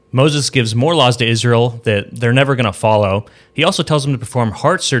Moses gives more laws to Israel that they're never going to follow. He also tells them to perform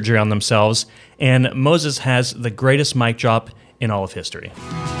heart surgery on themselves, and Moses has the greatest mic drop in all of history.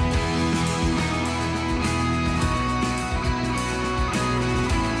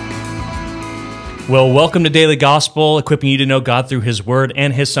 Well, welcome to Daily Gospel, equipping you to know God through His Word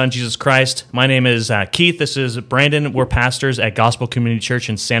and His Son, Jesus Christ. My name is Keith. This is Brandon. We're pastors at Gospel Community Church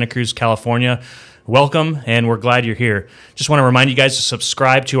in Santa Cruz, California. Welcome, and we're glad you're here. Just want to remind you guys to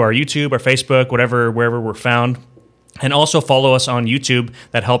subscribe to our YouTube, our Facebook, wherever we're found. And also follow us on YouTube.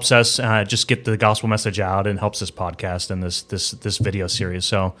 That helps us just get the gospel message out and helps this podcast and this video series.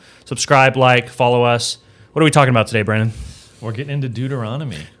 So subscribe, like, follow us. What are we talking about today, Brandon? We're getting into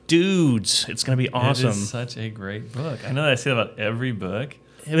Deuteronomy. Dudes, it's going to be awesome. It is such a great book. I know that I say that about every book.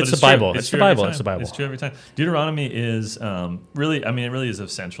 It's the Bible. It's the Bible. It's true every time. Deuteronomy is really, it really is of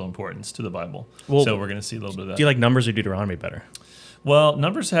central importance to the Bible. Well, so we're going to see a little bit of that. Do you like Numbers or Deuteronomy better? Well,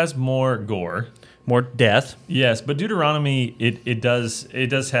 Numbers has more gore. More death. Yes, but Deuteronomy, it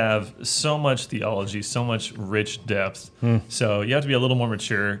does have so much theology, so much rich depth. So you have to be a little more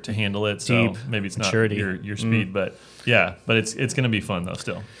mature to handle it. So Deep maybe it's maturity. Not your speed, but yeah, but it's going to be fun though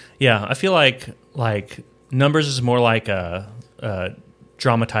still. Yeah, I feel like Numbers is more like a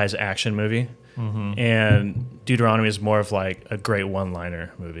dramatized action movie, and Deuteronomy is more of like a great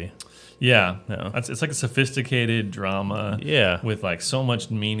one-liner movie. Yeah. It's like a sophisticated drama with like so much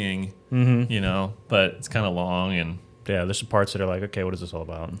meaning, but it's kind of long and there's some parts that are like, okay, what is this all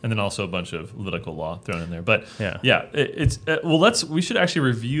about? And then also a bunch of Levitical law thrown in there. But we should actually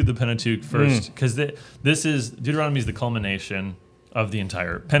review the Pentateuch first because Deuteronomy is the culmination of the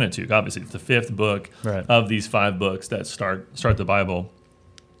entire Pentateuch. Obviously, it's the fifth book of these 5 books that start the Bible.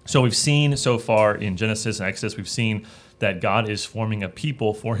 So we've seen so far in Genesis and Exodus, we've seen that God is forming a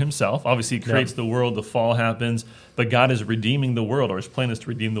people for himself. Obviously, he creates the world, the fall happens, but God is redeeming the world, or his plan is to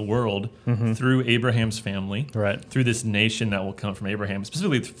redeem the world through Abraham's family, through this nation that will come from Abraham,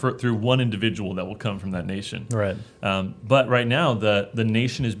 specifically through one individual that will come from that nation. But right now, the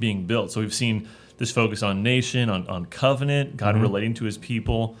nation is being built. So we've seen this focus on nation, on covenant, God relating to his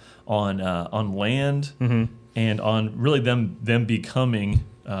people, on land, and on really them becoming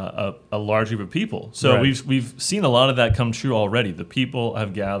a large group of people. So we've seen a lot of that come true already. The people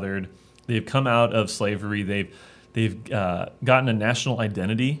have gathered. They've come out of slavery. They've gotten a national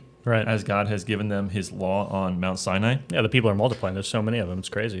identity as God has given them his law on Mount Sinai. Yeah, the people are multiplying. There's so many of them. It's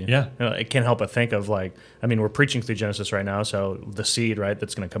crazy. Yeah. I can't help but think of we're preaching through Genesis right now, so the seed,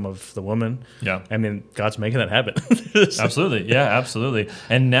 that's going to come of the woman. Yeah. I mean, God's making that happen. Absolutely. Yeah, absolutely.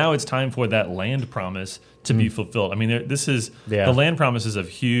 And now it's time for that land promise to be fulfilled. I mean, the land promise is of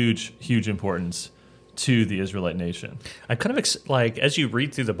huge, huge importance to the Israelite nation. I kind of as you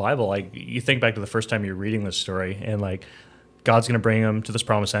read through the Bible, you think back to the first time you're reading this story, and God's going to bring them to this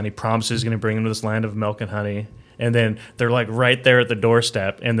promised land. He promises he's going to bring them to this land of milk and honey, and then they're right there at the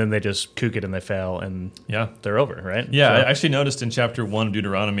doorstep, and then they just kook it and they fail, and they're over, right? Yeah, I actually noticed in chapter 1 of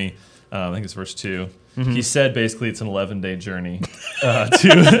Deuteronomy, I think it's verse 2. He said basically it's an 11-day journey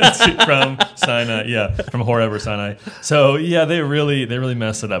from Sinai, from Horeb or Sinai. So they really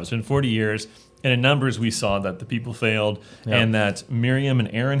messed it up. It's been 40 years, and in Numbers we saw that the people failed, and that Miriam and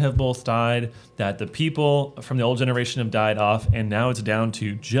Aaron have both died. That the people from the old generation have died off, and now it's down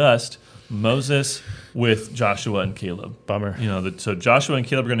to just Moses with Joshua and Caleb. Bummer. So Joshua and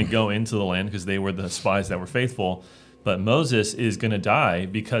Caleb are going to go into the land because they were the spies that were faithful. But Moses is going to die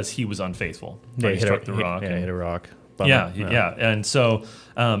because he was unfaithful. He struck the rock. Hit a rock. Bummer. Yeah. And so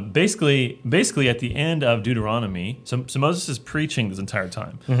basically at the end of Deuteronomy, so Moses is preaching this entire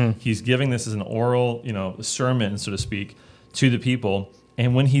time. He's giving this as an oral, sermon, so to speak, to the people.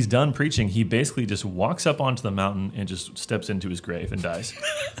 And when he's done preaching, he basically just walks up onto the mountain and just steps into his grave and dies.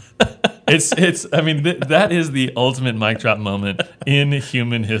 That is the ultimate mic drop moment in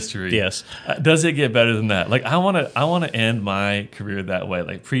human history. Yes. Does it get better than that? I want to end my career that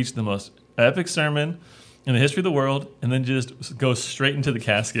way. Preach the most epic sermon in the history of the world, and then just go straight into the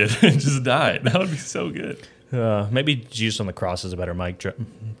casket and just die. That would be so good. Maybe Jesus on the cross is a better mic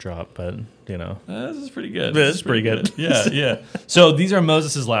drop, but this is pretty good. This is pretty good. Yeah. So these are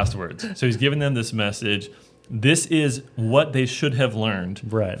Moses' last words. So he's giving them this message. This is what they should have learned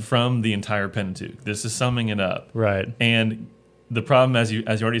from the entire Pentateuch. This is summing it up. Right. And the problem, as you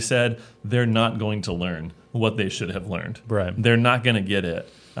already said, they're not going to learn what they should have learned. Right. They're not going to get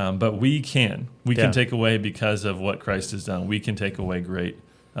it. But we can. We can take away, because of what Christ has done, we can take away great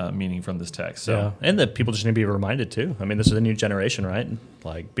meaning from this text. So. And that people just need to be reminded too. I mean, this is a new generation, right?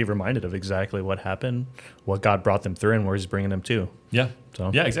 Be reminded of exactly what happened, what God brought them through, and where he's bringing them to. Yeah.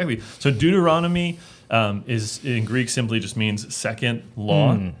 So. Yeah, exactly. So Deuteronomy is in Greek simply just means second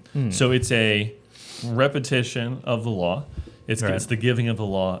law. So it's a repetition of the law. It's the giving of the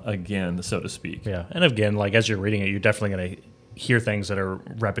law again, so to speak. Yeah, and again, like as you're reading it, you're definitely going to hear things that are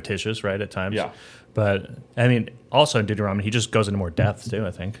repetitious, right, at times. Yeah. But I mean, also in Deuteronomy, he just goes into more depth too,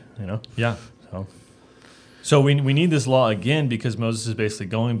 I think. Yeah. So we need this law again because Moses is basically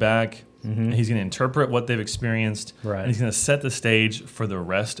going back. And he's going to interpret what they've experienced, and he's going to set the stage for the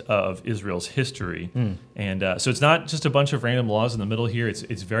rest of Israel's history. And so it's not just a bunch of random laws in the middle here.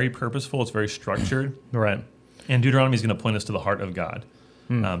 It's very purposeful. It's very structured. Right. And Deuteronomy is going to point us to the heart of God.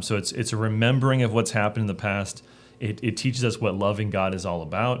 So it's a remembering of what's happened in the past. It teaches us what loving God is all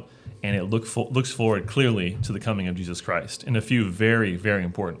about, and it looks forward clearly to the coming of Jesus Christ in a few very, very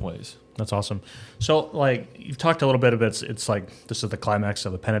important ways. That's awesome. So, like, you've talked a little bit about it's like this is the climax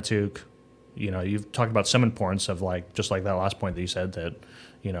of the Pentateuch. You've talked about some importance of just like that last point that you said that,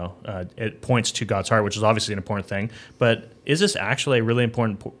 it points to God's heart, which is obviously an important thing. But is this actually a really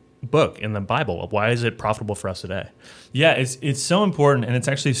important book in the Bible? Why is it profitable for us today? Yeah, it's so important, and it's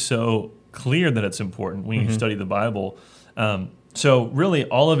actually so clear that it's important when you study the Bible. So really,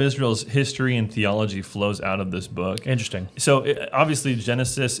 all of Israel's history and theology flows out of this book. Interesting. So obviously,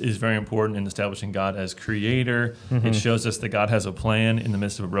 Genesis is very important in establishing God as creator. It shows us that God has a plan in the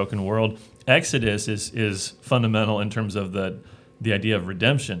midst of a broken world. Exodus is fundamental in terms of the idea of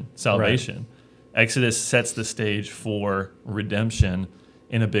redemption, salvation. Right. Exodus sets the stage for redemption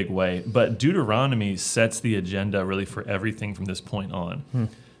in a big way. But Deuteronomy sets the agenda really for everything from this point on.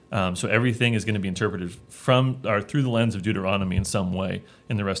 So everything is going to be interpreted from or through the lens of Deuteronomy in some way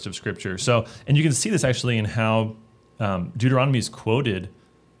in the rest of Scripture. So, and you can see this actually in how Deuteronomy is quoted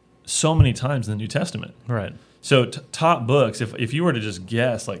so many times in the New Testament. Right. So top books, if you were to just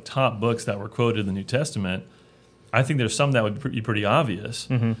guess like top books that were quoted in the New Testament, I think there's some that would be pretty obvious.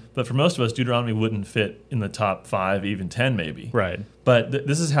 But for most of us, Deuteronomy wouldn't fit in the top 5, even 10 maybe. Right. But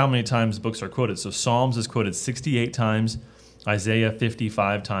this is how many times books are quoted. So Psalms is quoted 68 times. Isaiah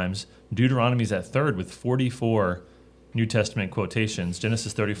 55 times. Deuteronomy's at third with 44 New Testament quotations.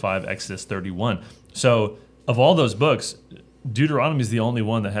 Genesis 35, Exodus 31. So of all those books, Deuteronomy is the only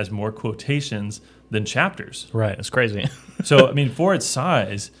one that has more quotations than chapters. Right, it's crazy. So, I mean, for its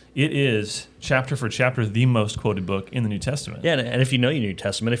size, it is chapter for chapter the most quoted book in the New Testament. Yeah, and if you know your New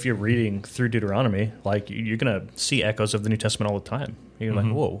Testament, if you're reading through Deuteronomy, like you're going to see echoes of the New Testament all the time. You're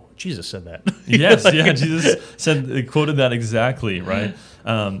like, whoa, Jesus said that. Yes, yeah, Jesus quoted that exactly, right?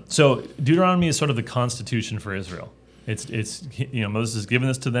 So Deuteronomy is sort of the constitution for Israel. It's Moses has given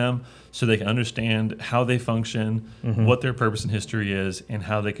this to them so they can understand how they function, what their purpose in history is, and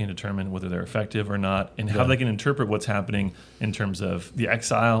how they can determine whether they're effective or not, and how they can interpret what's happening in terms of the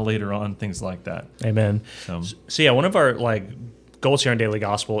exile later on, things like that. Amen. So yeah, one of our goals here on Daily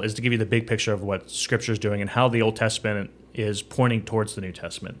Gospel is to give you the big picture of what Scripture is doing and how the Old Testament is pointing towards the New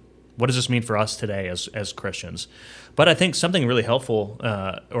Testament. What does this mean for us today as Christians? But I think something really helpful,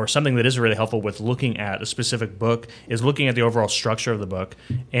 or something that is really helpful with looking at a specific book, is looking at the overall structure of the book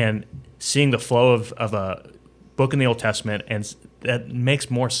and seeing the flow of a book in the Old Testament, and that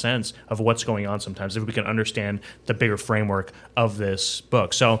makes more sense of what's going on sometimes if we can understand the bigger framework of this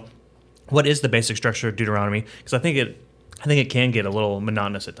book. So what is the basic structure of Deuteronomy? Because I think it can get a little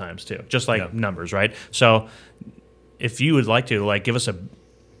monotonous at times too, just like Numbers, right? So if you would like to, give us a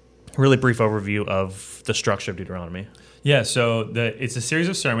really brief overview of the structure of Deuteronomy. Yeah, so it's a series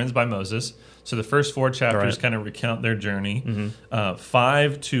of sermons by Moses. So the first 4 chapters kind of recount their journey.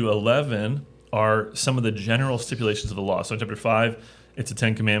 5 to 11 are some of the general stipulations of the law. So in chapter 5, it's the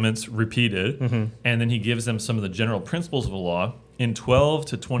 10 Commandments repeated, and then he gives them some of the general principles of the law. In 12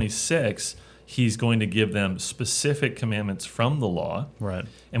 to 26, he's going to give them specific commandments from the law. Right.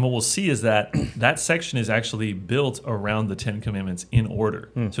 And what we'll see is that section is actually built around the 10 Commandments in order.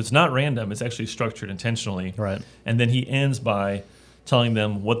 So it's not random. It's actually structured intentionally. Right. And then he ends by telling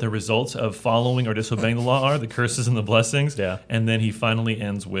them what the results of following or disobeying the law are, the curses and the blessings. Yeah. And then he finally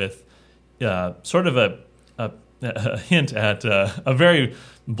ends with sort of a hint at a very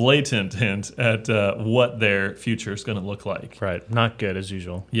blatant hint at what their future is going to look like. Right. Not good as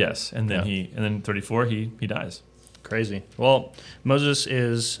usual. Yes. And then 34 he dies. Crazy. Well, Moses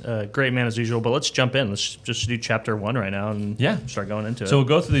is a great man as usual, but let's jump in. Let's just do chapter 1 right now and start going into it. So we'll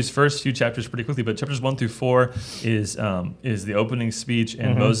go through these first few chapters pretty quickly, but chapters 1 through 4 is the opening speech,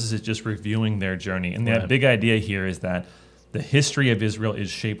 and Moses is just reviewing their journey. And the big idea here is that the history of Israel is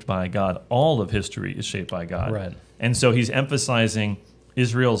shaped by God. All of history is shaped by God. Right. And so he's emphasizing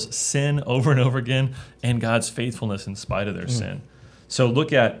Israel's sin over and over again and God's faithfulness in spite of their sin. So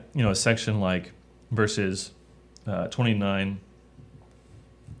look at a section like verses 29.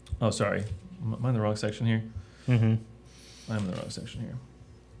 Oh, sorry. Am I in the wrong section here? Mm-hmm. I'm in the wrong section here.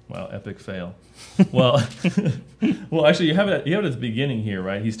 Wow, epic fail. Well, well, actually, you have it at the beginning here,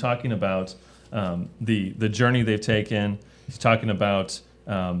 right? He's talking about the journey they've taken. He's talking about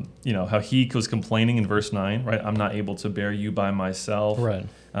how he was complaining in verse 9, right? I'm not able to bear you by myself. Right.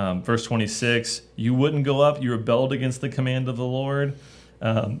 Verse 26, you wouldn't go up. You rebelled against the command of the Lord.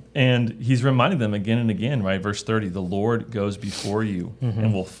 And he's reminding them again and again, right? Verse 30, the Lord goes before you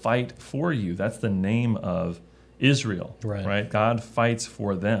and will fight for you. That's the name of Israel, right? God fights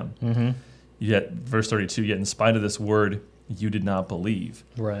for them. Mm-hmm. Yet, verse 32, yet in spite of this word, you did not believe.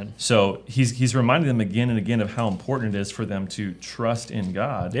 Right. So he's reminding them again and again of how important it is for them to trust in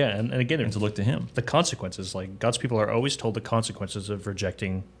God. Yeah, and again, and to look to Him. The consequences, like God's people are always told the consequences of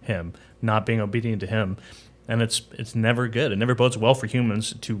rejecting Him, not being obedient to Him. And it's never good. It never bodes well for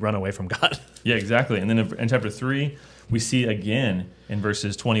humans to run away from God. Yeah, exactly. And then in chapter 3, we see again in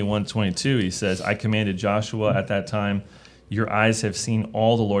verses 21 to 22, he says, I commanded Joshua at that time, your eyes have seen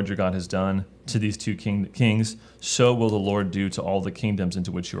all the Lord your God has done to these two kings. So will the Lord do to all the kingdoms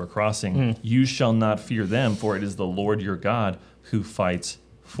into which you are crossing. You shall not fear them, for it is the Lord your God who fights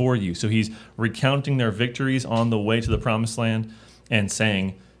for you. So he's recounting their victories on the way to the promised land and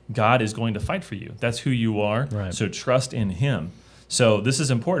saying, God is going to fight for you. That's who you are. Right. So trust in Him. So this is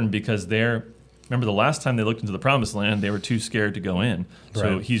important because remember the last time they looked into the promised land, they were too scared to go in.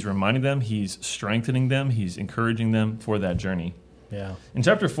 So he's reminding them, he's strengthening them, he's encouraging them for that journey. Yeah. In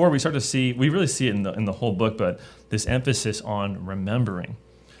chapter 4, we really see it in the whole book, but this emphasis on remembering.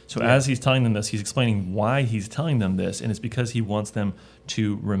 So as he's telling them this, he's explaining why he's telling them this, and it's because he wants them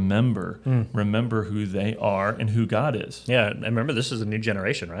to remember who they are and who God is. Yeah, and remember, this is a new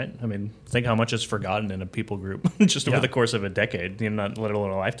generation, right? I mean, think how much is forgotten in a people group just over the course of a decade, not let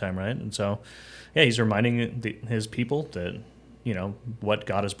alone a lifetime, right? And so, he's reminding his people that, what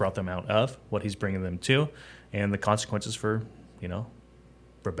God has brought them out of, what He's bringing them to, and the consequences for,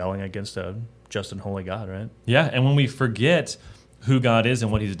 rebelling against a just and holy God, right? Yeah, and when we forget who God is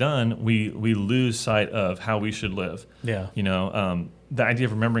and what He's done, we lose sight of how we should live. Yeah. The idea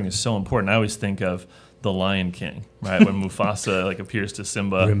of remembering is so important. I always think of the Lion King, right? When Mufasa appears to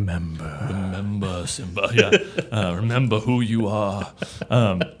Simba. Remember, Simba. Yeah. Remember who you are.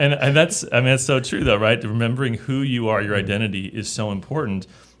 And that's so true though, right? Remembering who you are, your identity is so important,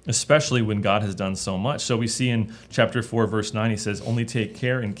 especially when God has done so much. So we see in chapter 4, verse 9, he says, only take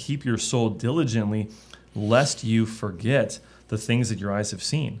care and keep your soul diligently, lest you forget the things that your eyes have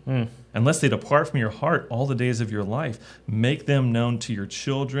seen. Unless they depart from your heart all the days of your life, make them known to your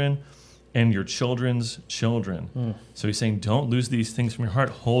children and your children's children. So he's saying, don't lose these things from your heart.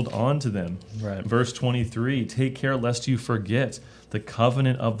 Hold on to them. Right. Verse 23, take care lest you forget the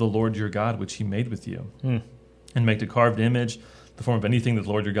covenant of the Lord your God, which He made with you. And make the carved image, the form of anything that the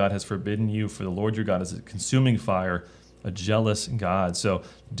Lord your God has forbidden you. For the Lord your God is a consuming fire, a jealous God. So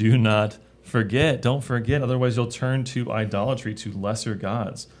do not forget. Don't forget. Otherwise, you'll turn to idolatry, to lesser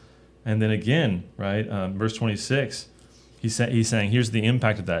gods. And then again, right, verse 26, he's saying, here's the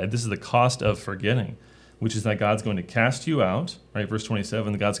impact of that. This is the cost of forgetting, which is that God's going to cast you out, right? Verse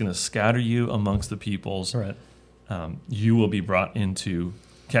 27, that God's going to scatter you amongst the peoples. Right. You will be brought into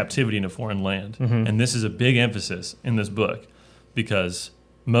captivity in a foreign land. And this is a big emphasis in this book because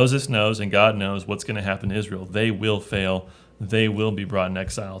Moses knows and God knows what's going to happen to Israel. They will fail. They will be brought in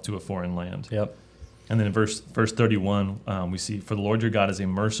exile to a foreign land. Yep. And then in verse 31, we see, for the Lord your God is a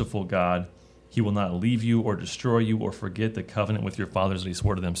merciful God. He will not leave you or destroy you or forget the covenant with your fathers that He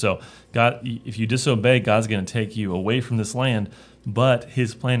swore to them. So God, if you disobey, God's going to take you away from this land, but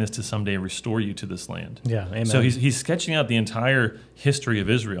His plan is to someday restore you to this land. Yeah, amen. So he's sketching out the entire history of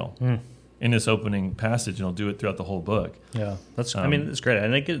Israel in this opening passage, and He'll do it throughout the whole book. Yeah, that's. It's great,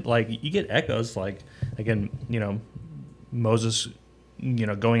 and you get echoes again, Moses,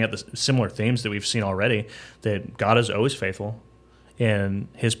 going at the similar themes that we've seen already, that God is always faithful and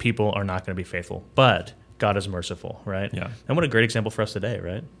His people are not going to be faithful, but God is merciful, right? Yeah. And what a great example for us today,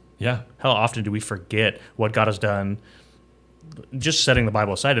 right? Yeah. How often do we forget what God has done, just setting the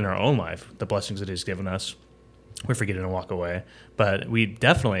Bible aside in our own life, the blessings that He's given us? We forget it and walk away. But we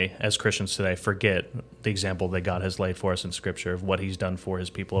definitely, as Christians today, forget the example that God has laid for us in Scripture of what He's done for His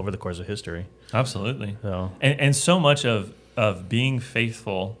people over the course of history. Absolutely. So, and so much of being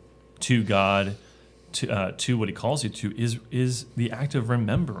faithful to God, to what He calls you to, is the act of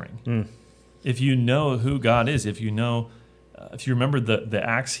remembering. If you know who God is, if you remember the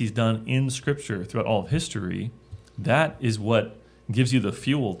acts He's done in Scripture throughout all of history, that is what gives you the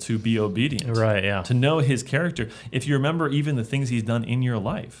fuel to be obedient. Right, yeah. To know His character. If you remember even the things He's done in your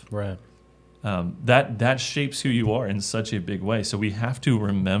life, right, that shapes who you are in such a big way. So we have to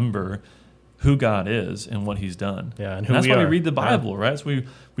remember who God is and what He's done. Yeah, and that's why we read the Bible, right? So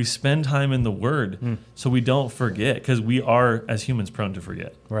we spend time in the Word so we don't forget, because we are, as humans, prone to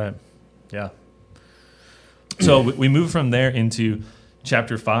forget. Right. Yeah. So we move from there into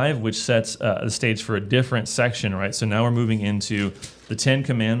chapter 5, which sets the stage for a different section, right? So now we're moving into the 10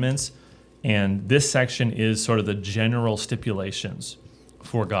 Commandments, and this section is sort of the general stipulations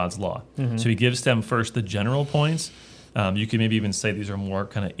for God's law. So He gives them first the general points. You could maybe even say these are more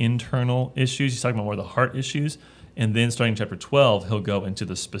kind of internal issues. He's talking about more of the heart issues. And then starting in chapter 12, he'll go into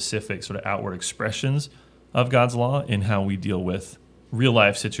the specific sort of outward expressions of God's law and how we deal with real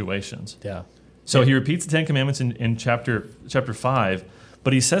life situations. Yeah. So he repeats the 10 Commandments in chapter 5,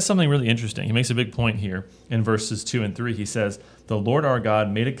 but he says something really interesting. He makes a big point here in verses 2 and 3. He says, the Lord our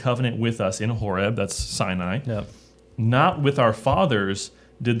God made a covenant with us in Horeb, that's Sinai. Yeah. Not with our fathers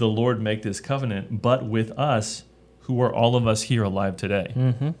did the Lord make this covenant, but with us, who are all of us here alive today.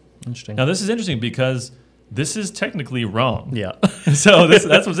 Interesting. Now, this is interesting because this is technically wrong. Yeah. So that's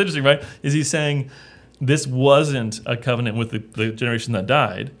what's interesting, right? Is he saying this wasn't a covenant with the generation that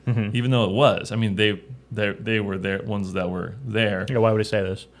died, even though it was. I mean, they were there, ones that were there. Yeah, why would he say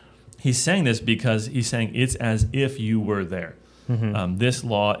this? He's saying this because he's saying it's as if you were there. This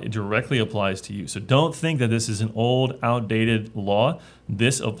law directly applies to you. So don't think that this is an old, outdated law.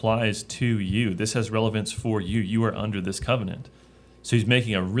 This applies to you. This has relevance for you. You are under this covenant. So he's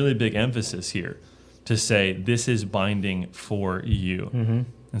making a really big emphasis here to say this is binding for you.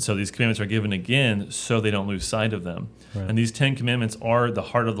 And so these commandments are given again so they don't lose sight of them. Right. And these 10 commandments are the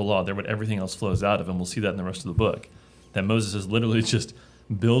heart of the law. They're what everything else flows out of. And we'll see that in the rest of the book. That Moses is literally just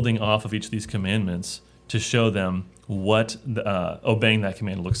building off of each of these commandments to show them what obeying that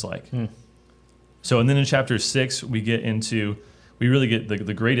command looks like. So, and then in chapter 6, we really get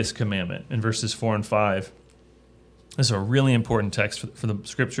the greatest commandment in verses 4 and 5. This is a really important text for the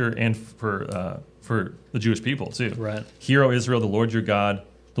scripture and for the Jewish people too. Right. Hear, O Israel, the Lord your God,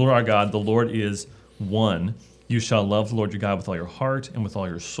 the Lord our God, the Lord is one. You shall love the Lord your God with all your heart and with all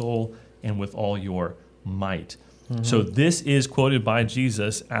your soul and with all your might. So this is quoted by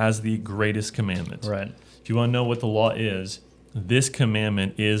Jesus as the greatest commandment. Right. If you want to know what the law is, this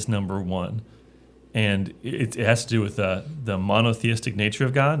commandment is number one. And it has to do with the monotheistic nature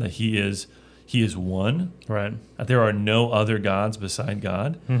of God, that He is one. Right. That there are no other gods beside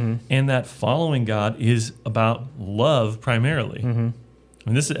God. And that following God is about love primarily. I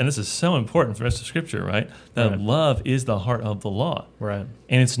mean, this is so important for the rest of Scripture, right? That love is the heart of the law. Right.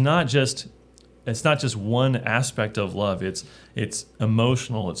 And it's not just one aspect of love. It's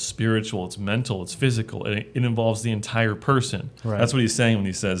emotional, it's spiritual, it's mental, it's physical. It involves the entire person. Right. That's what he's saying when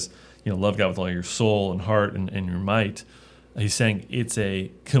he says, love God with all your soul and heart and your might. He's saying it's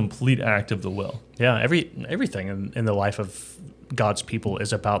a complete act of the will. Yeah, everything in the life of God's people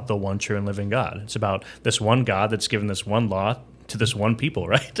is about the one true and living God. It's about this one God that's given this one law to this one people,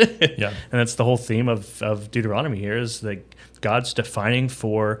 right? Yeah. And that's the whole theme of Deuteronomy here, is that God's defining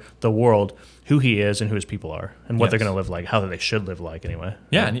for the world who He is and who His people are and what they're going to live like, how they should live like anyway.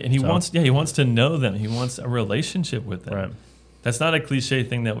 Yeah, and He wants to know them. He wants a relationship with them. Right. That's not a cliche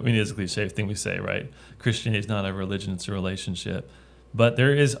thing it is a cliche thing we say, right? Christianity is not a religion, it's a relationship. But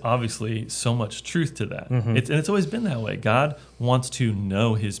there is obviously so much truth to that. It's always been that way. God wants to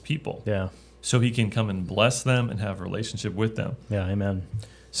know His people. Yeah. So He can come and bless them and have a relationship with them. Yeah, amen.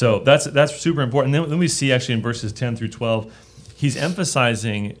 So that's super important. And then we see actually in verses 10 through 12, he's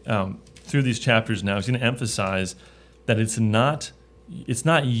emphasizing through these chapters now, he's going to emphasize that it's not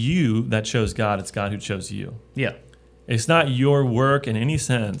you that chose God, it's God who chose you. Yeah. It's not your work in any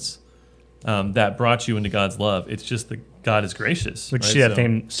sense that brought you into God's love. It's just that God is gracious. Which you see that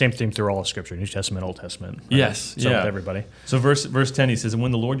same theme through all of Scripture, New Testament, Old Testament. Right? Yes, with everybody. So verse 10, he says, "And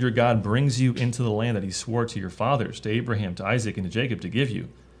when the Lord your God brings you into the land that He swore to your fathers, to Abraham, to Isaac, and to Jacob to give you,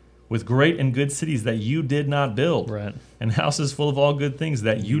 with great and good cities that you did not build, right, and houses full of all good things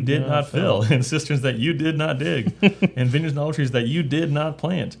that you did not fill, and cisterns that you did not dig, and vineyards and olive trees that you did not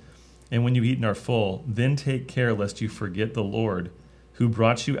plant. And when you eat and are full, then take care lest you forget the Lord who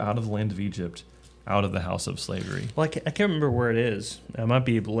brought you out of the land of Egypt, out of the house of slavery." Well, I can't remember where it is. It might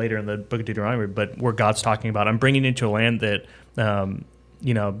be later in the book of Deuteronomy, but where God's talking about, I'm bringing you into a land that,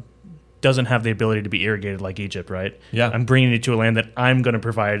 doesn't have the ability to be irrigated like Egypt, right? Yeah. I'm bringing you to a land that I'm going to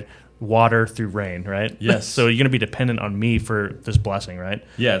provide water through rain, right? Yes. So you're going to be dependent on me for this blessing, right?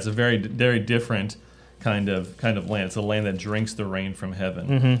 Yeah, it's a very, very different kind of land. It's a land that drinks the rain from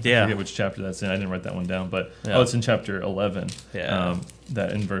heaven. Yeah. I forget which chapter that's in. I didn't write that one down, but it's in chapter 11. Yeah.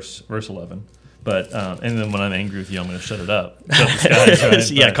 That in verse 11. But and then when I'm angry with you, I'm going to shut it up. Shut the skies,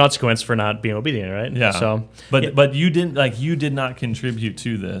 right? Yeah, consequence for not being obedient, right? Yeah. So, but you did not contribute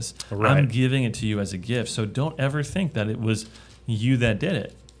to this. Right. I'm giving it to you as a gift. So don't ever think that it was you that did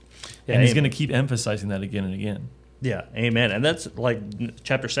it. Yeah, and he's going to keep emphasizing that again and again. Yeah, amen. And that's like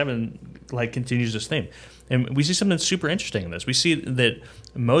chapter 7 continues this theme. And we see something super interesting in this. We see that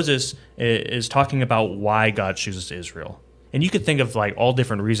Moses is talking about why God chooses Israel. And you could think of like all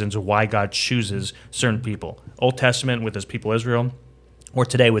different reasons why God chooses certain people. Old Testament with his people Israel, or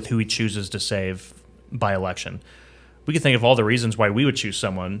today with who he chooses to save by election. We could think of all the reasons why we would choose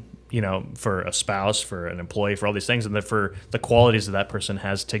someone, for a spouse, for an employee, for all these things, and then for the qualities that person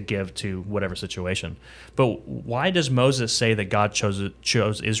has to give to whatever situation. But why does Moses say that God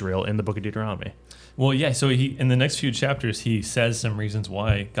chose Israel in the book of Deuteronomy? Well, yeah, so he in the next few chapters, he says some reasons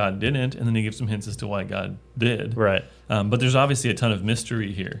why God didn't, and then he gives some hints as to why God did. Right. But there's obviously a ton of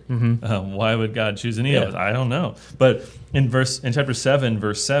mystery here. Mm-hmm. Why would God choose any of us? I don't know. But in chapter 7,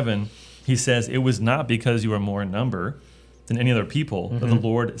 verse 7, he says, "It was not because you are more in number than any other people that the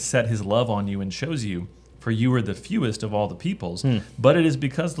Lord set his love on you and chose you, for you are the fewest of all the peoples. But it is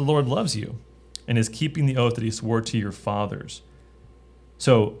because the Lord loves you and is keeping the oath that he swore to your fathers."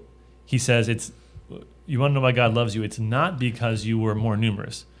 So he says, you want to know why God loves you? It's not because you were more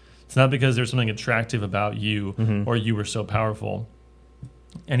numerous. It's not because there's something attractive about you or you were so powerful.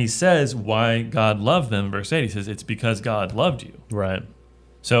 And he says why God loved them in verse 8. He says, it's because God loved you. Right.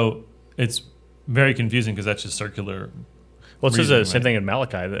 So it's very confusing because that's just circular. Well, it says the same thing in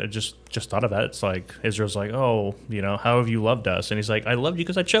Malachi. I just thought of that. It's like Israel's like, oh, how have you loved us? And he's like, I loved you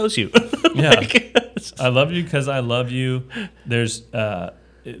because I chose you. Yeah. I love you because I love you. There's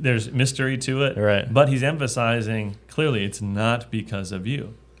mystery to it. Right. But he's emphasizing clearly it's not because of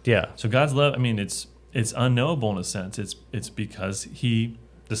you. Yeah. So God's love, it's unknowable in a sense. It's because he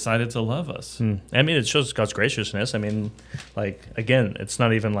decided to love us. It shows God's graciousness. Again, it's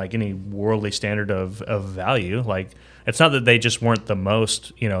not even like any worldly standard of value. Like, it's not that they just weren't the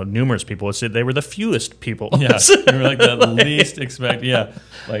most, numerous people. It's that they were the fewest people. Yeah, they were like the least expected. Yeah,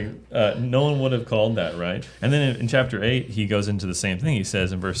 no one would have called that, right? And then in chapter 8, he goes into the same thing. He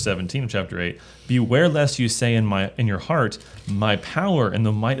says in verse 17 of chapter 8, "Beware lest you say in your heart, my power and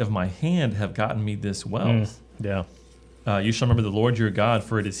the might of my hand have gotten me this wealth." Yeah. You shall remember the Lord your God,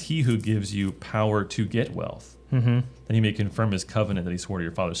 for it is he who gives you power to get wealth. That he may confirm his covenant that he swore to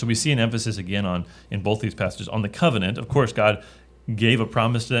your fathers. So we see an emphasis again in both these passages on the covenant. Of course, God gave a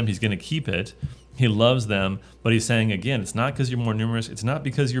promise to them. He's going to keep it. He loves them. But he's saying, again, it's not because you're more numerous. It's not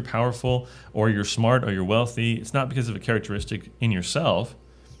because you're powerful or you're smart or you're wealthy. It's not because of a characteristic in yourself.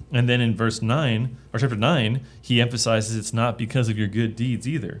 And then in chapter 9, he emphasizes it's not because of your good deeds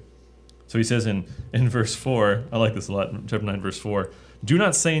either. So he says in verse 4, I like this a lot, chapter 9, verse 4, "Do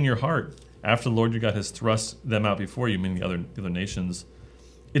not say in your heart, after the Lord your God has thrust them out before you," meaning the other nations,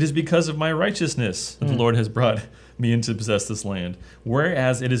 "it is because of my righteousness that the Lord has brought me in to possess this land.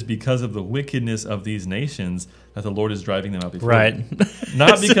 Whereas it is because of the wickedness of these nations that the Lord is driving them out before you.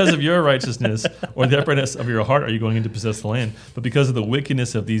 Not because of your righteousness or the uprightness of your heart are you going in to possess the land, but because of the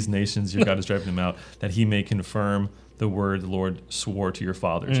wickedness of these nations your God is driving them out, that he may confirm the word the Lord swore to your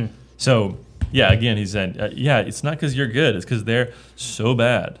fathers." So, yeah, again, he said, it's not because you're good. It's because they're so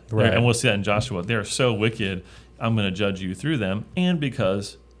bad. Right. And we'll see that in Joshua. They're so wicked, I'm going to judge you through them, and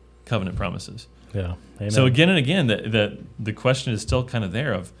because covenant promises. Yeah. Amen. So again and again, the question is still kind of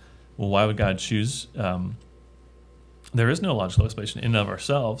there of, well, why would God choose? There is no logical explanation in and of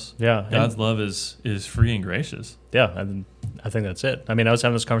ourselves. Yeah. God's love is free and gracious. Yeah, and I think that's it. I was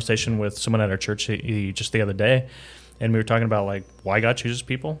having this conversation with someone at our church just the other day, and we were talking about why God chooses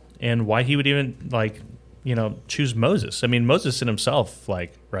people and why he would even choose Moses. Moses in himself,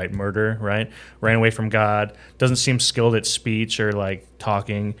 murder, right? Ran away from God, doesn't seem skilled at speech or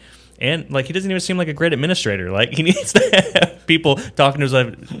talking. And he doesn't even seem like a great administrator. He needs to have people talking to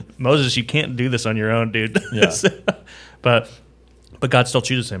him. Moses, you can't do this on your own, dude. Yeah. But God still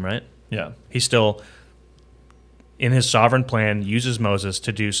chooses him, right? Yeah. He still, in his sovereign plan, uses Moses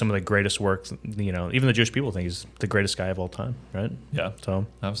to do some of the greatest work. Even the Jewish people think he's the greatest guy of all time, right? Yeah. So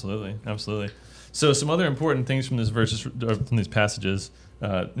absolutely. So some other important things from from these passages.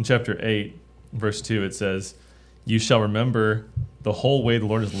 In chapter 8, verse 2, it says, "You shall remember the whole way the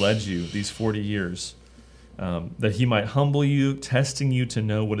Lord has led you these 40 years, that he might humble you, testing you to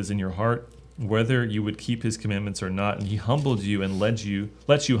know what is in your heart, whether you would keep his commandments or not. And he humbled you and let you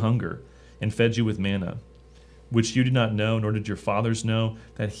hunger and fed you with manna, which you did not know, nor did your fathers know,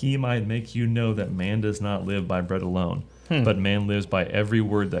 that he might make you know that man does not live by bread alone, but man lives by every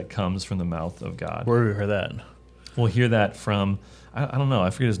word that comes from the mouth of God." Where have we heard that? We'll hear that from, I don't know, I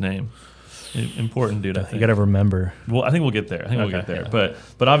forget his name. Important, dude. I think you got to remember. Well, I think we'll get there. We'll get there. Yeah.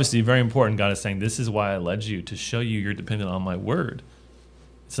 But obviously, very important. God is saying, this is why I led you, to show you you're dependent on my word.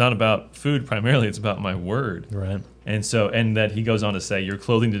 It's not about food primarily. It's about my word. Right. And that he goes on to say, your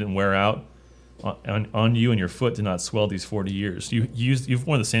clothing didn't wear out on you, and your foot did not swell these 40 years. You've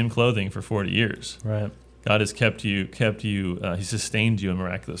worn the same clothing for 40 years. Right. God has kept you. He sustained you in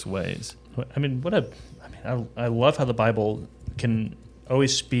miraculous ways. I mean, I love how the Bible can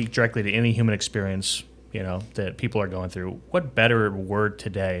always speak directly to any human experience, that people are going through. What better word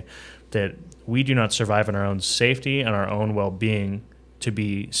today that we do not survive in our own safety and our own well-being to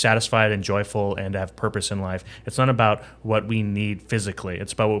be satisfied and joyful and have purpose in life. It's not about what we need physically.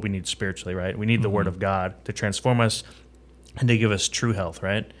 It's about what we need spiritually, right? We need the Word of God to transform us and to give us true health,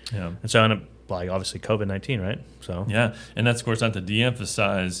 right? Yeah. And so, obviously COVID-19, right? So yeah, and that's, of course, not to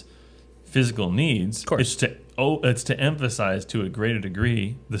de-emphasize physical needs. Of course. It's to emphasize to a greater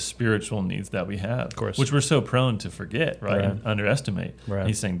degree the spiritual needs that we have, of course, which we're so prone to forget, right? And underestimate. Right.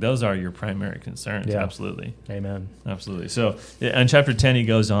 He's saying those are your primary concerns. Yeah. Absolutely. Amen. Absolutely. So in chapter 10, he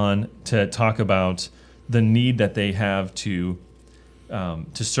goes on to talk about the need that they have to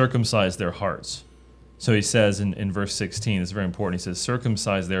circumcise their hearts. So he says in verse 16, it's very important. He says,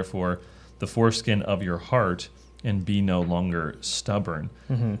 circumcise therefore the foreskin of your heart and be no longer stubborn.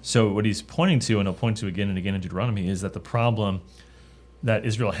 Mm-hmm. So what he's pointing to, and he'll point to again and again in Deuteronomy, is that the problem that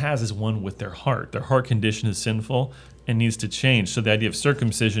Israel has is one with their heart. Their heart condition is sinful and needs to change. So the idea of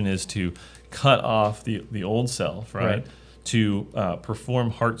circumcision is to cut off the old self, right? To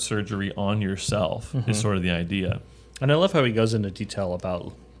perform heart surgery on yourself is sort of the idea. And I love how he goes into detail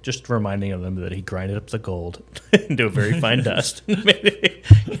about just reminding them that he grinded up the gold into a very fine dust.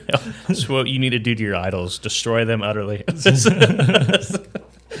 That's what you need to do to your idols: destroy them utterly.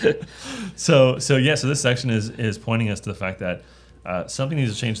 So this section is pointing us to the fact that something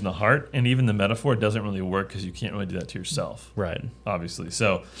needs to change in the heart, and even the metaphor doesn't really work because you can't really do that to yourself, right? Obviously,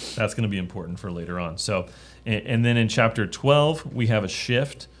 so that's going to be important for later on. So, and then in chapter 12 we have a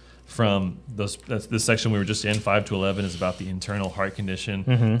shift. From this section we were just in, 5 to 11, is about the internal heart condition,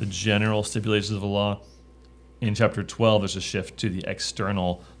 the general stipulations of the law. In chapter 12, there's a shift to the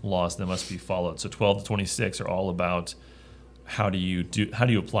external laws that must be followed. So 12 to 26 are all about how do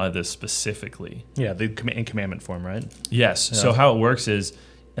you apply this specifically? Yeah, in commandment form, right? Yes. Yeah. So how it works is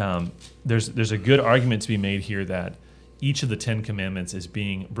there's a good argument to be made here that each of the 10 commandments is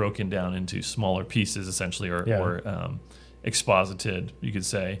being broken down into smaller pieces, essentially, or exposited, you could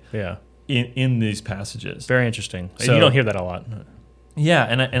say, in these passages. Very interesting. So, you don't hear that a lot. Yeah,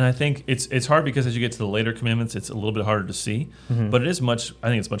 and I think it's hard because as you get to the later commandments, it's a little bit harder to see. But I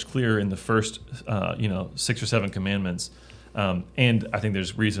think it's much clearer in the first 6 or 7 commandments. And I think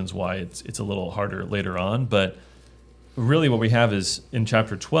there's reasons why it's a little harder later on. But really what we have is in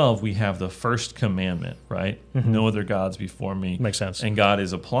chapter 12, we have the first commandment, right? No other gods before me. Makes sense. And God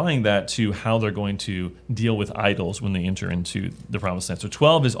is applying that to how they're going to deal with idols when they enter into the promised land. So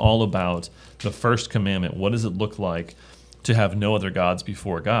 12 is all about the first commandment. What does it look like to have no other gods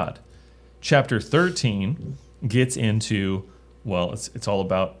before God? Chapter 13 gets into, it's all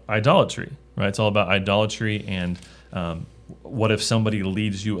about idolatry, right? It's all about idolatry and what if somebody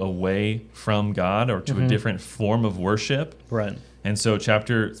leads you away from God or to a different form of worship? Right. And so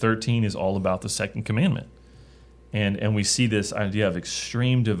chapter 13 is all about the second commandment. And we see this idea of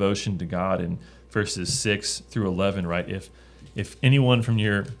extreme devotion to God in verses 6 through 11, right? If anyone from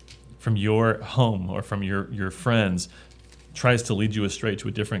your home or from your friends tries to lead you astray to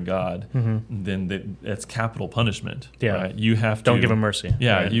a different God, then that's capital punishment. Yeah. Right? You have to... Don't give them mercy.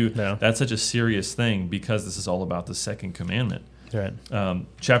 Yeah, right? That's such a serious thing because this is all about the second commandment. Right.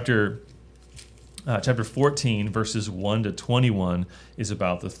 Chapter 14, verses 1 to 21, is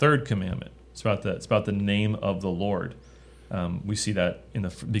about the third commandment. It's about the name of the Lord. We see that in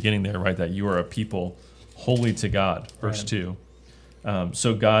the beginning there, right? That you are a people holy to God, verse 2.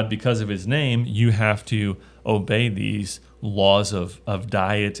 So God, because of his name, you have to obey these laws of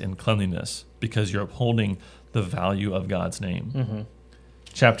diet and cleanliness because you're upholding the value of God's name.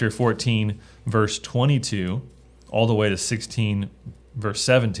 Chapter 14, verse 22, all the way to 16, verse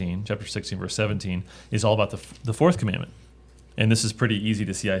 17, chapter 16, verse 17, is all about the fourth commandment. And this is pretty easy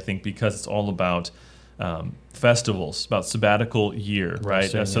to see, I think, because it's all about festivals, about sabbatical year, right?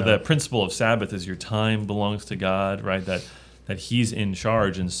 So the principle of Sabbath is your time belongs to God, right? That he's in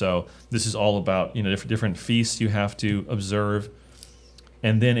charge. And so this is all about, different feasts you have to observe.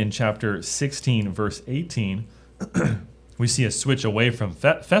 And then in chapter 16, verse 18, we see a switch away from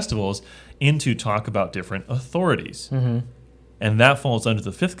festivals into talk about different authorities. And that falls under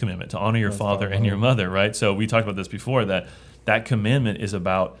the fifth commandment, to honor your father and your mother, right? So we talked about this before, that commandment is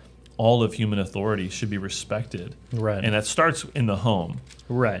about all of human authority should be respected. Right. And that starts in the home.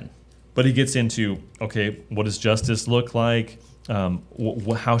 Right. But he gets into, okay, what does justice look like?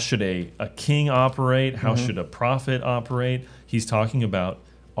 How should a king operate? How should a prophet operate? He's talking about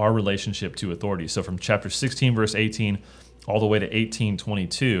our relationship to authority. So from chapter 16, verse 18, all the way to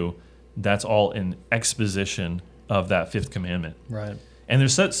 18:22, that's all an exposition of that fifth commandment. Right. And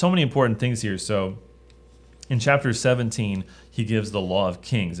there's so many important things here. So in chapter 17, he gives the law of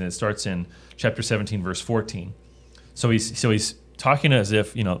kings, and it starts in chapter 17, verse 14. So he's talking as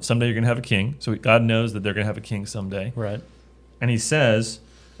if, someday you're going to have a king. So God knows that they're going to have a king someday. Right. And he says,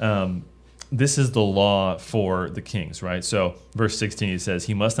 this is the law for the kings, right? So verse 16, he says,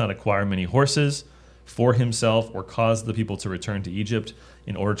 he must not acquire many horses for himself or cause the people to return to Egypt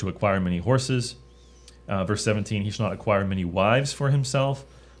in order to acquire many horses. Verse 17, he shall not acquire many wives for himself,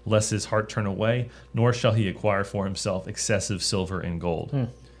 lest his heart turn away, nor shall he acquire for himself excessive silver and gold.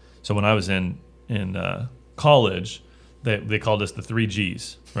 So when I was in college, they called us the 3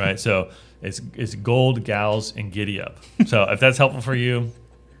 Gs, right? So it's gold, gals, and giddy up. So if that's helpful for you,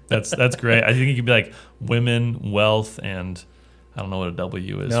 that's great. I think it could be like women, wealth, and I don't know what a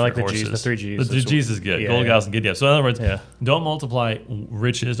W is. No, for like horses. the 3 Gs. The 3 Gs is good. Yeah, Gold, gals, and giddy up. So in other words, don't multiply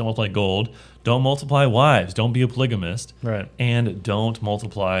riches, don't multiply gold, don't multiply wives, don't be a polygamist, right? And don't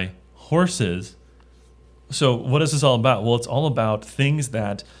multiply horses. So what is this all about? Well, it's all about things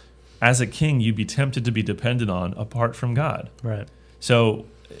that, as a king, you'd be tempted to be dependent on apart from God. Right. So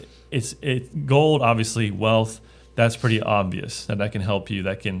it's gold, obviously, wealth. That's pretty obvious that can help you,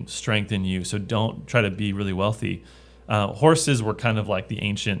 that can strengthen you. So don't try to be really wealthy. Horses were kind of like the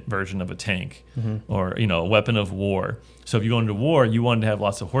ancient version of a tank or, a weapon of war. So if you go into war, you wanted to have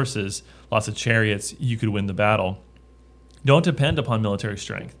lots of horses, lots of chariots, you could win the battle. Don't depend upon military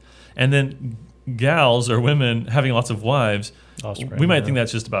strength. And then gals or women having lots of wives, we might think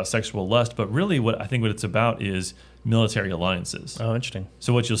that's just about sexual lust, but really what it's about is military alliances. Oh, interesting.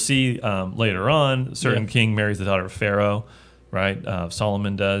 So what you'll see later on, a certain king marries the daughter of Pharaoh, right?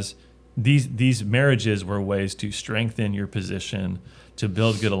 Solomon does. These marriages were ways to strengthen your position, to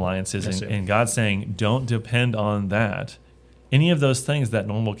build good alliances, and God's saying, don't depend on that. Any of those things that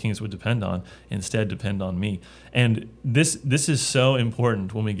normal kings would depend on, instead depend on me. And this is so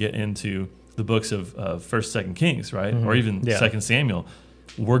important when we get into the books of 1st, 2nd Kings, right? Or even 2nd Samuel.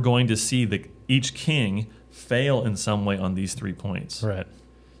 We're going to see that each king fail in some way on these 3 points. Right.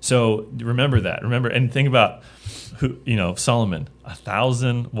 So remember that. And think about Solomon,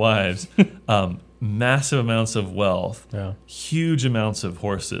 1,000 wives, massive amounts of wealth, huge amounts of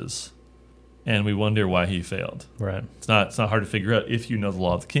horses, and we wonder why he failed. Right. It's not hard to figure out if you know the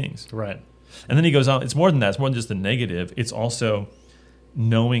law of the kings. Right. And then he goes on. It's more than that. It's more than just the negative. It's also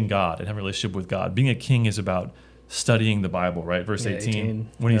knowing God and having a relationship with God. Being a king is about studying the Bible, right? Verse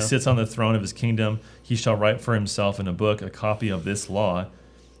 18. When he sits on the throne of his kingdom, he shall write for himself in a book a copy of this law,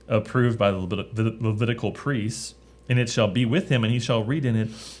 approved by the Levitical priests, and it shall be with him, and he shall read in it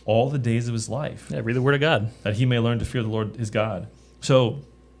all the days of his life. Yeah, read the word of God. That he may learn to fear the Lord his God. So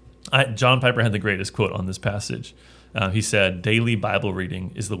John Piper had the greatest quote on this passage. He said, daily Bible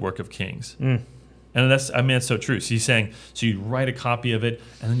reading is the work of kings. And it's so true. So he's saying, so you write a copy of it,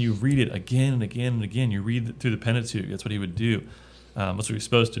 and then you read it again and again and again. You read it through the Pentateuch. That's what he would do. That's what we're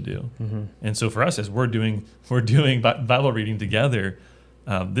supposed to do. And so for us, as we're doing Bible reading together,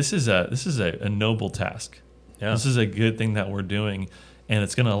 this is a noble task. Yeah. This is a good thing that we're doing, and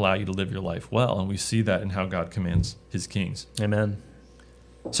it's going to allow you to live your life well. And we see that in how God commands his kings. Amen.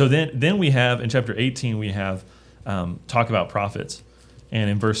 So then we have, in chapter 18, we have talk about prophets. And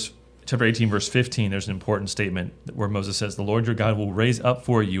in chapter 18, verse 15, there's an important statement where Moses says, the Lord your God will raise up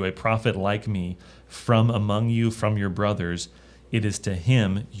for you a prophet like me from among you, from your brothers. It is to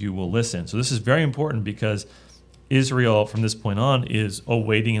him you will listen. So this is very important because Israel, from this point on, is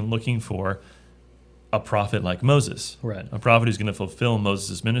awaiting and looking for a prophet like Moses. Right. A prophet who's going to fulfill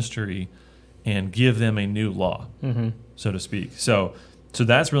Moses' ministry and give them a new law, so to speak. So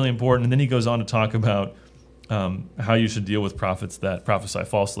that's really important. And then he goes on to talk about how you should deal with prophets that prophesy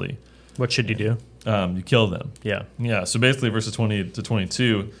falsely. What should you do? You kill them. Yeah. Yeah. So basically, verses 20 to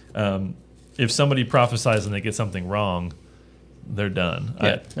 22, if somebody prophesies and they get something wrong, they're done.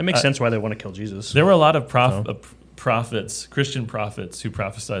 Yeah, that makes sense why they want to kill Jesus. There were a lot of prophets, Christian prophets, who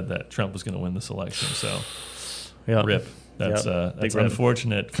prophesied that Trump was going to win this election. So, rip. That's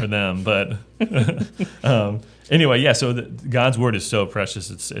unfortunate for them. But anyway, so God's word is so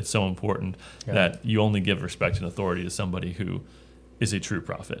precious. It's so important that you only give respect and authority to somebody who is a true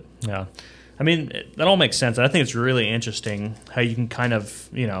prophet. Yeah. that all makes sense. I think it's really interesting how you can kind of,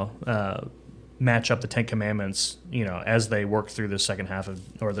 match up the Ten Commandments, as they work through this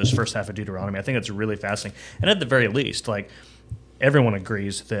this first half of Deuteronomy. I think it's really fascinating. And at the very least, everyone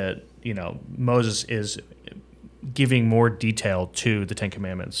agrees that, Moses is giving more detail to the Ten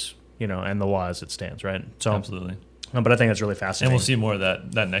Commandments, and the law as it stands, right? So absolutely. But I think that's really fascinating. And we'll see more of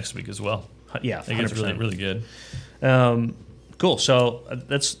that next week as well. Yeah, 100%. I think it's really, really good. Cool. So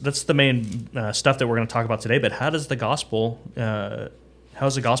that's the main stuff that we're going to talk about today. But how is the gospel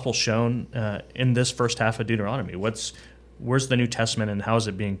shown in this first half of Deuteronomy? Where's the New Testament, and how is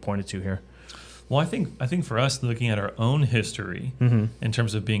it being pointed to here? Well, I think for us, looking at our own history in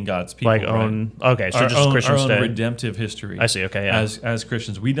terms of being God's people, okay, so our just own, Christians, our own redemptive history. I see. Okay, yeah. As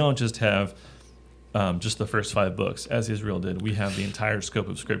Christians, we don't just have just the first 5 books, as Israel did. We have the entire scope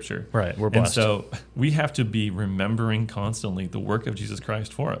of Scripture. Right, we're blessed. And so we have to be remembering constantly the work of Jesus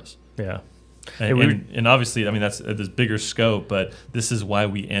Christ for us. Yeah. And obviously, that's this bigger scope, but this is why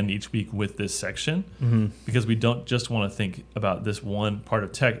we end each week with this section, because we don't just want to think about this one part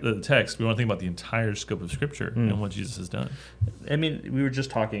of the text. We want to think about the entire scope of Scripture and what Jesus has done. We were just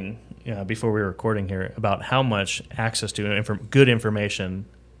talking before we were recording here about how much access to good information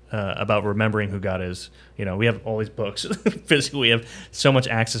about remembering who God is. We have all these books. Physically, we have so much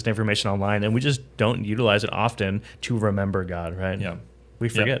access to information online, and we just don't utilize it often to remember God, right? Yeah. We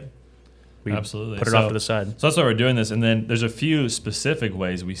forget. Yeah. We absolutely put it off to the side. So that's why we're doing this. And then there's a few specific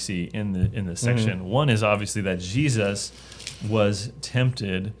ways we see in this section. One is obviously that Jesus was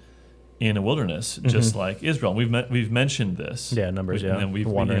tempted in a wilderness, just like Israel. We've mentioned this. Yeah, numbers. And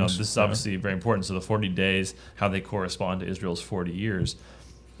then this is obviously very important. So the 40 days, how they correspond to Israel's 40 years.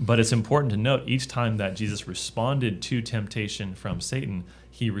 But it's important to note each time that Jesus responded to temptation from Satan,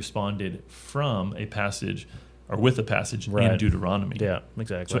 he responded from a passage or with a passage in Deuteronomy. Yeah,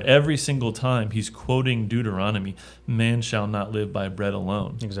 exactly. So every single time he's quoting Deuteronomy, man shall not live by bread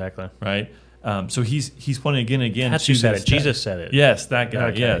alone. Exactly. Right? So he's pointing again and again. That's who said it. Jesus said it. Yes, that guy.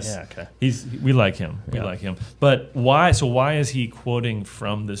 Okay, yes. Yeah, okay. We like him. We like him. But why? So why is he quoting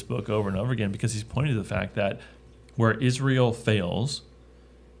from this book over and over again? Because he's pointing to the fact that where Israel fails,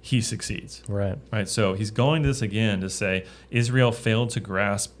 he succeeds. Right. So he's going to this again to say Israel failed to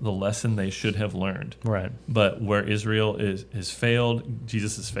grasp the lesson they should have learned. Right. But where Israel is failed,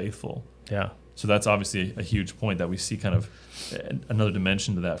 Jesus is faithful. Yeah. So that's obviously a huge point that we see kind of another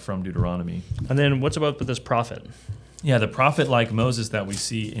dimension to that from Deuteronomy. And then what's about with this prophet? Yeah, the prophet like Moses that we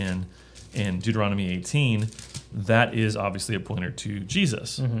see in Deuteronomy 18, that is obviously a pointer to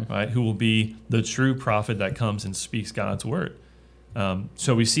Jesus, right? Who will be the true prophet that comes and speaks God's word.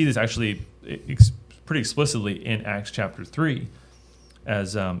 So we see this actually pretty explicitly in Acts chapter 3,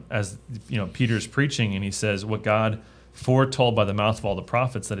 as Peter's preaching and he says, "What God foretold by the mouth of all the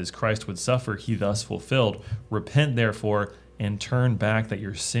prophets that his Christ would suffer, he thus fulfilled. Repent therefore and turn back, that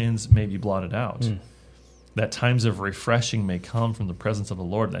your sins may be blotted out, that times of refreshing may come from the presence of the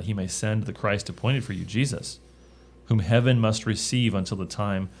Lord, that he may send the Christ appointed for you, Jesus, whom heaven must receive until the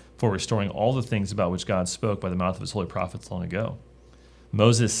time for restoring all the things about which God spoke by the mouth of his holy prophets long ago.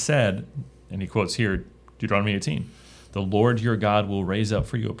 Moses said," and he quotes here Deuteronomy 18, "The Lord your God will raise up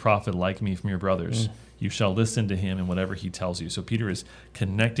for you a prophet like me from your brothers. You shall listen to him in whatever he tells you." So Peter is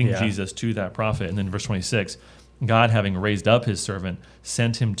connecting Jesus to that prophet. And then verse 26, "God, having raised up his servant,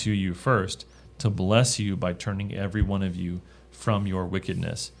 sent him to you first to bless you by turning every one of you from your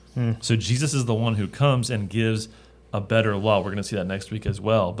wickedness." So Jesus is the one who comes and gives a better law. We're going to see that next week as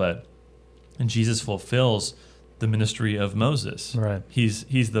well. And Jesus fulfills the ministry of Moses. Right.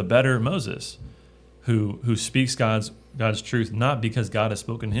 He's the better Moses who speaks God's truth, not because God has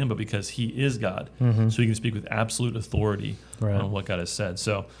spoken to him, but because he is God. So he can speak with absolute authority on what God has said.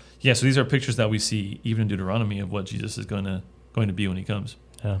 So these are pictures that we see even in Deuteronomy of what Jesus is going to be when he comes.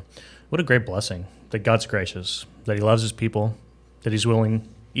 Yeah. What a great blessing that God's gracious, that he loves his people, that he's willing,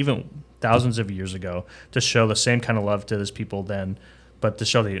 even thousands of years ago, to show the same kind of love to his people then, but to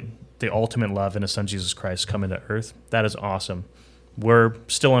show the ultimate love in his son Jesus Christ come into earth. That is awesome. We're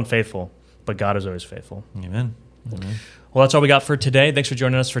still unfaithful, but God is always faithful. Amen. Well, that's all we got for today. Thanks for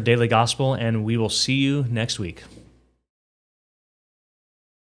joining us for Daily Gospel, and we will see you next week.